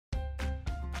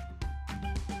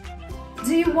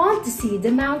Do you want to see the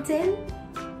mountain?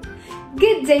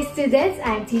 Good day, students!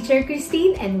 I'm Teacher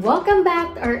Christine and welcome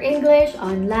back to our English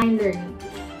online learning.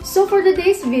 So for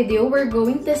today's video, we're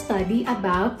going to study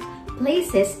about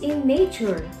places in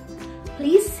nature.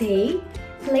 Please say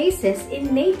places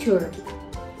in nature.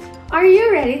 Are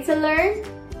you ready to learn?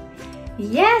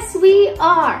 Yes, we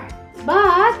are!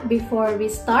 But before we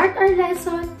start our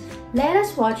lesson, let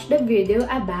us watch the video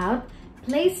about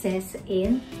places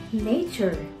in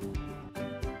nature.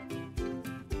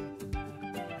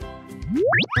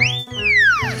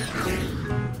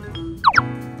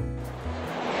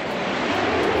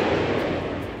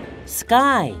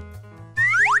 Sky.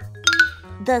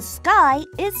 The sky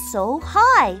is so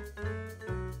high.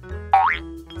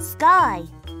 Sky.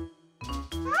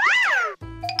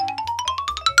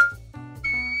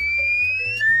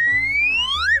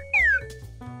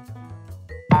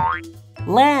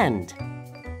 Land.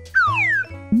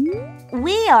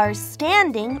 We are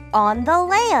standing on the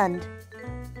land.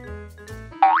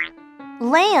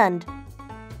 Land.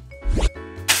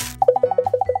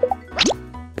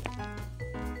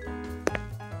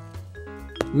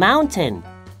 Mountain.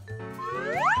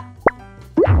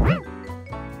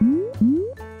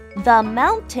 The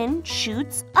mountain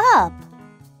shoots up.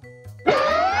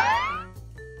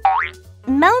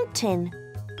 Mountain.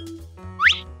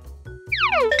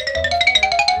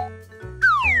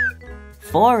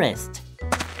 Forest.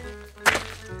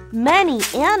 Many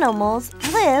animals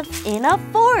live in a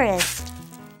forest.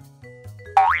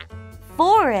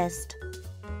 Forest.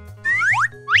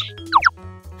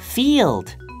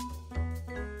 Field.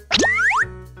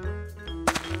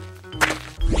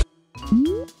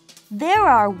 There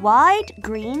are wide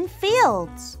green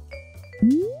fields.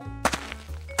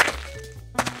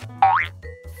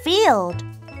 Field.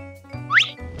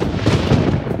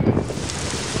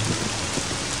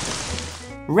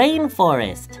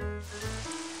 Rainforest.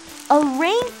 A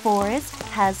rainforest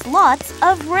has lots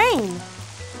of rain.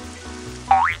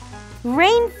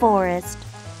 Rainforest.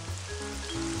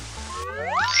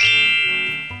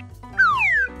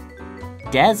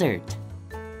 Desert.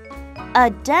 A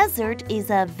desert is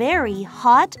a very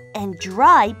hot and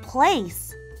dry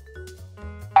place.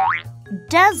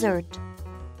 Desert.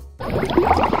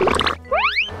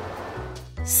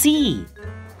 Sea.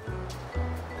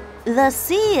 The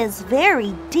sea is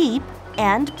very deep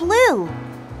and blue.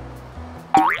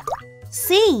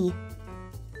 Sea.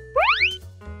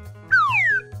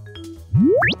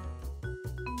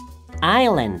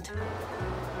 Island.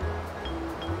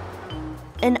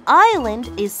 An island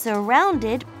is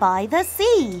surrounded by the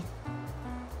sea.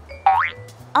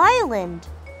 Island.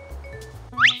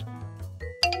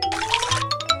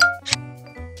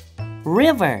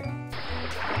 River.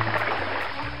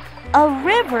 A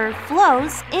river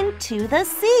flows into the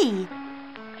sea.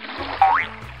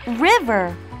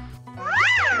 River.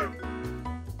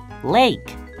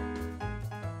 Lake.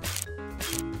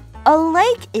 A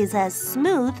lake is as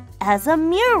smooth as a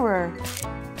mirror.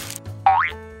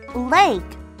 Lake.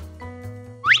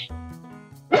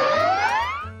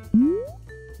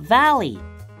 Valley.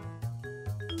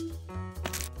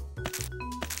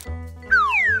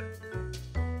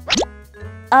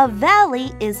 A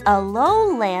valley is a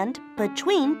lowland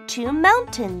between two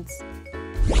mountains.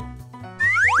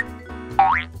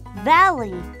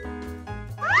 Valley.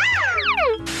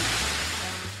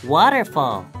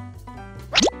 Waterfall.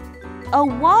 A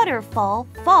waterfall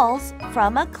falls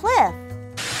from a cliff.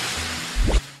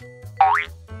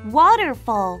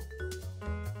 Waterfall.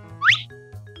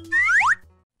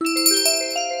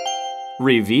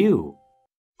 Review.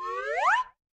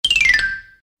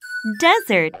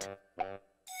 Desert.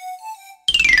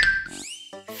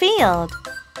 Field.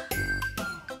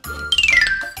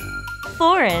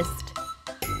 Forest.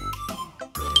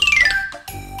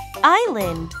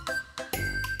 Island.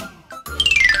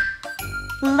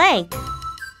 Lake.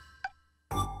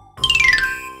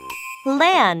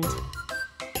 Land.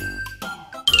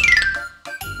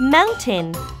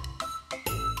 Mountain.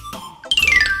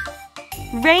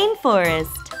 Rainforest.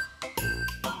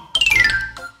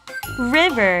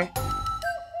 River.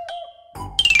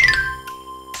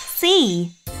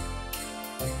 Sea.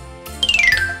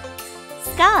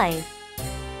 Sky.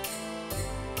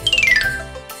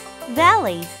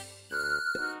 Valley.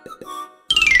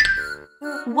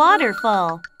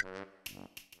 Waterfall.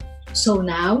 So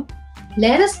now,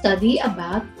 let us study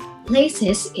about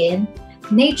places in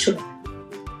nature.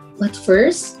 But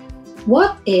first,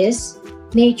 what is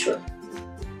nature?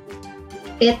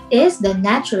 It is the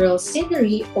natural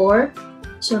scenery or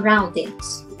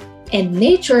surroundings. And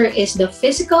nature is the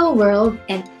physical world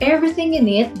and everything in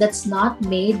it that's not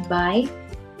made by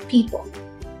people.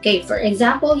 Okay, for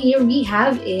example, here we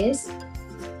have is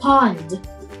pond.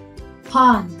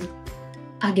 Pond.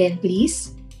 Again,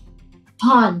 please.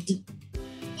 Pond.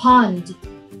 Pond.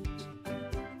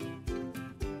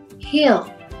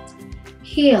 Hill.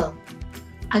 Hill.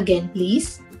 Again,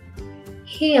 please.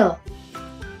 Hill.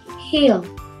 Hill.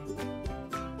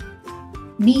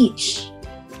 Beach.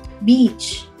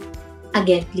 Beach.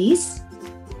 Again, please.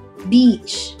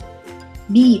 Beach.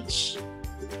 Beach.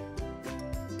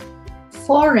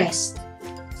 Forest.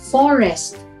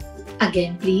 Forest.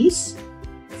 Again, please.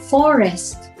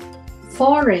 Forest.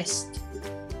 Forest.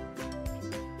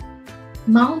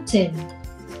 Mountain.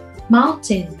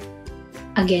 Mountain.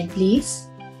 Again, please.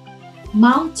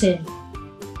 Mountain.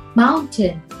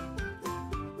 Mountain.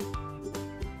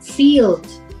 Field.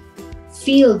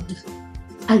 Field.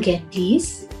 Again,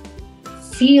 please.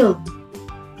 Field.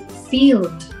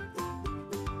 Field.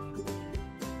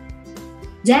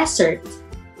 Desert.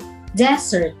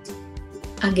 Desert.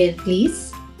 Again,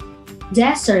 please.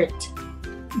 Desert.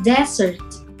 Desert.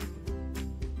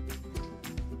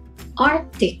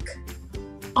 Arctic.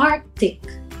 Arctic.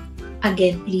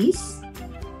 Again, please.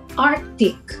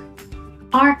 Arctic.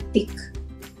 Arctic.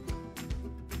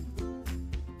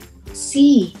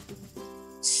 Sea.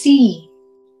 Sea.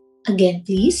 Again,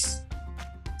 please.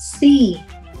 Sea.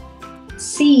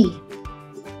 Sea.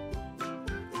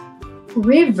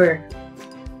 River.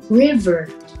 River.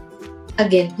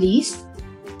 Again, please.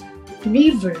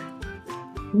 River.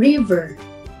 River.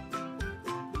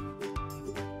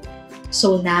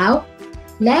 So now,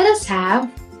 let us have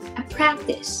a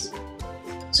practice.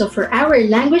 So for our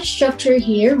language structure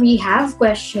here, we have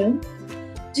question.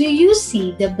 Do you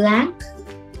see the blank?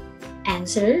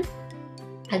 Answer.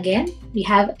 Again, we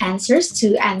have answers,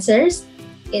 two answers.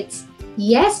 It's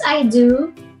yes, I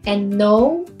do, and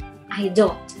no, I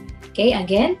don't. Okay,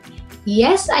 again,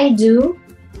 yes, I do,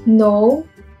 no,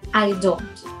 I don't.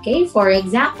 Okay, for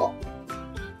example,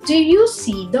 do you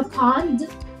see the pond?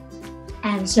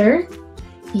 Answer,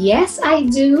 yes, I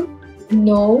do,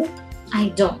 no, I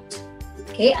don't.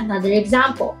 Okay, another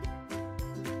example.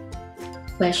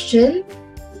 Question,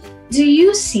 do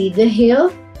you see the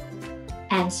hill?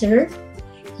 Answer,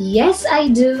 yes, I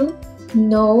do,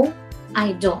 no,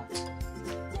 I don't.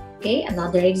 Okay,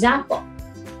 another example.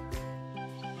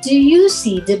 Do you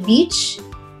see the beach?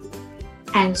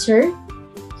 Answer,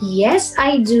 yes,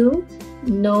 I do,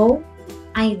 no,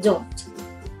 I don't.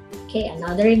 Okay,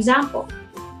 another example.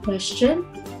 Question,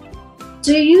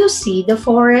 do you see the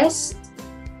forest?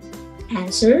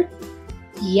 Answer,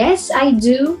 yes, I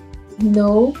do,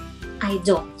 no, I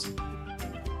don't.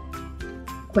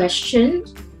 Question,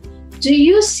 do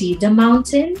you see the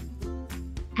mountain?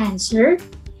 Answer,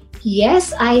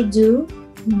 yes, I do,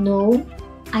 no,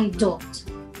 I don't.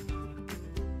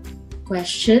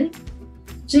 Question,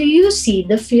 do you see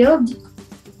the field?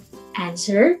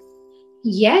 Answer,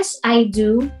 yes, I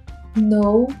do,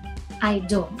 no, I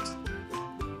don't.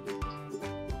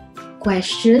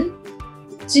 Question,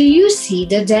 do you see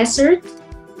the desert?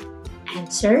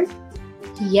 Answer,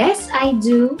 yes, I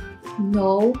do,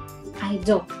 no, I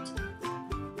don't.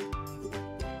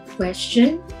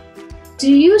 Question,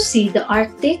 do you see the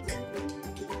Arctic?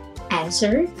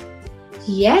 Answer,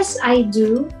 yes, I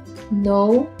do,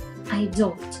 no, I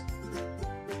don't.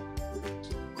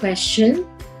 Question,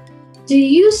 do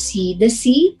you see the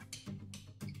sea?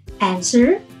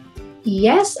 Answer,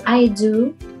 yes, I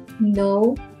do,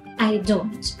 no, I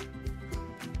don't.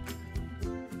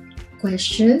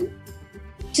 Question,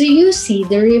 do you see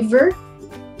the river?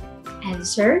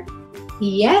 Answer,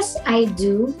 yes, I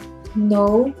do,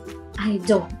 no, I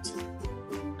don't.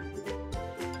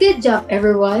 Good job,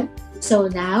 everyone. So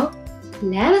now,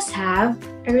 let us have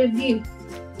a review.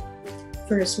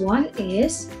 First one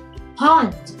is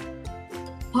pond.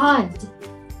 Pond.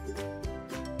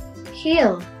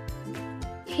 Hill.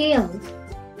 Hill.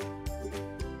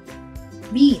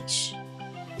 Beach.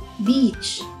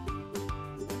 Beach.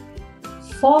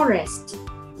 Forest.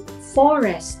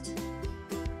 Forest.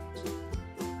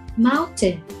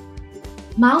 Mountain.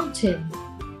 Mountain.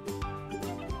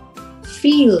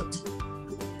 Field.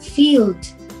 Field.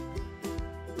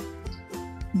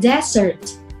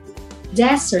 Desert.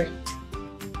 Desert.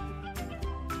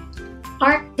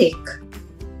 Arctic.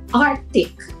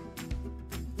 Arctic.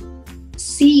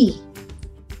 Sea.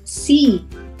 Sea.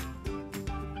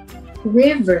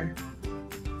 River.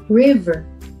 River.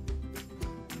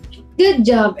 Good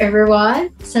job, everyone.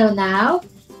 So now,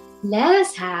 let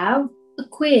us have a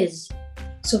quiz.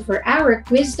 So for our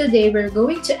quiz today, we're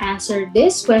going to answer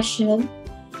this question.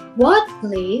 What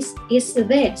place is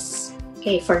this?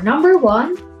 Okay, for number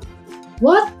one,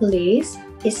 what place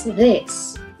is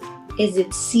this? Is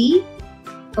it C,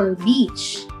 or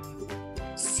beach?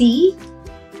 Sea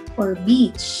or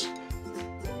beach?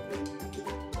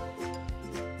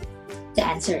 The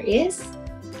answer is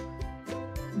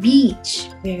beach.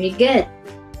 Very good.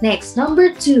 Next,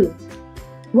 number 2.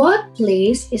 What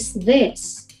place is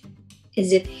this?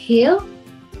 Is it hill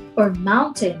or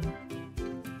mountain?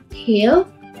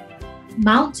 Hill,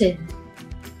 mountain.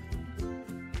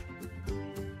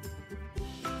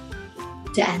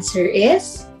 The answer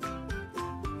is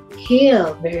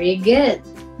hill. Very good.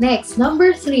 Next,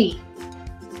 number 3.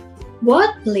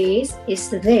 What place is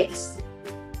this?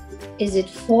 Is it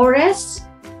forest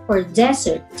or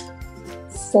desert?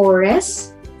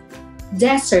 Forest,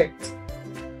 desert.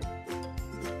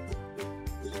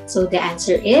 So the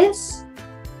answer is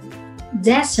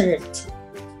desert.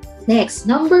 Next,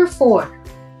 number 4.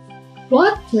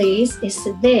 What place is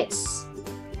this?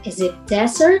 Is it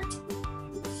desert,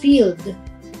 field?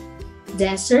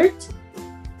 Desert,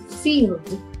 field.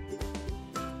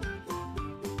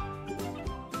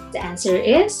 The answer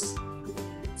is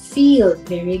field.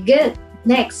 Very good.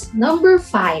 Next, number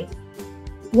 5.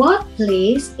 What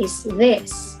place is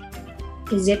this?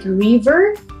 Is it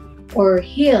river or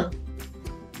hill?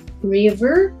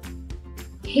 River,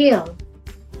 hill.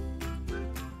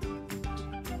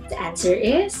 The answer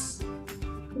is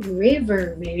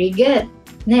river. Very good.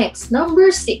 Next,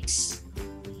 number 6.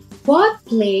 What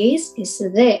place is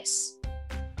this?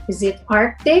 Is it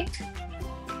Arctic,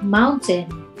 mountain?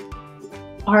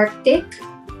 Arctic,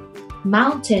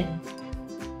 mountain.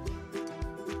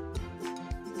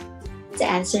 The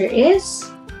answer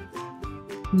is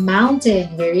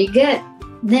mountain. Very good.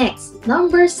 Next,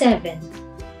 number 7.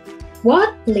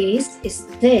 What place is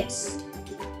this?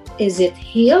 Is it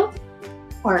hill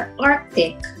or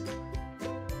Arctic?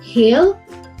 Hill,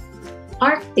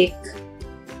 Arctic.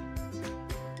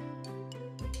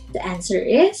 The answer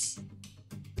is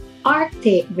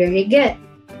Arctic. Very good.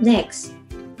 Next,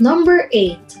 number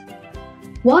 8.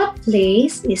 What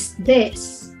place is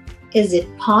this? Is it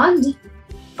pond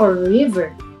or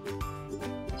river?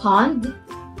 Pond,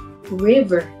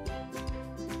 river.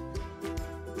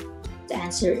 The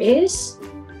answer is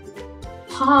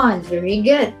pond. Very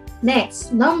good.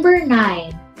 Next, number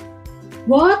 9.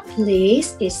 What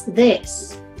place is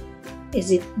this?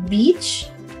 Is it beach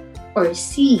or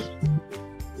sea?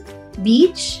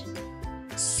 Beach,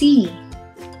 sea.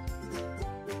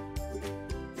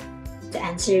 The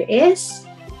answer is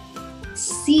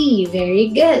sea. Very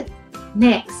good.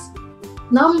 Next,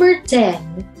 number 10.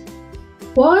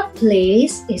 What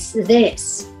place is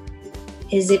this?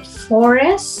 Is it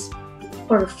forest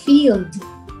or field?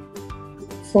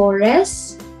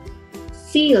 Forest,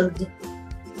 field.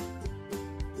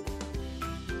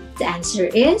 The answer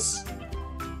is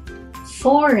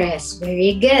forest.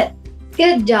 Very good.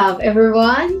 Good job,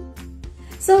 everyone.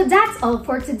 So that's all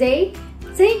for today.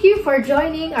 Thank you for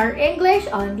joining our English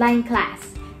online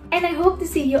class. And I hope to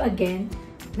see you again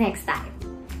next time.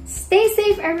 Stay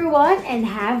safe, everyone, and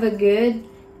have a good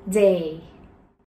day.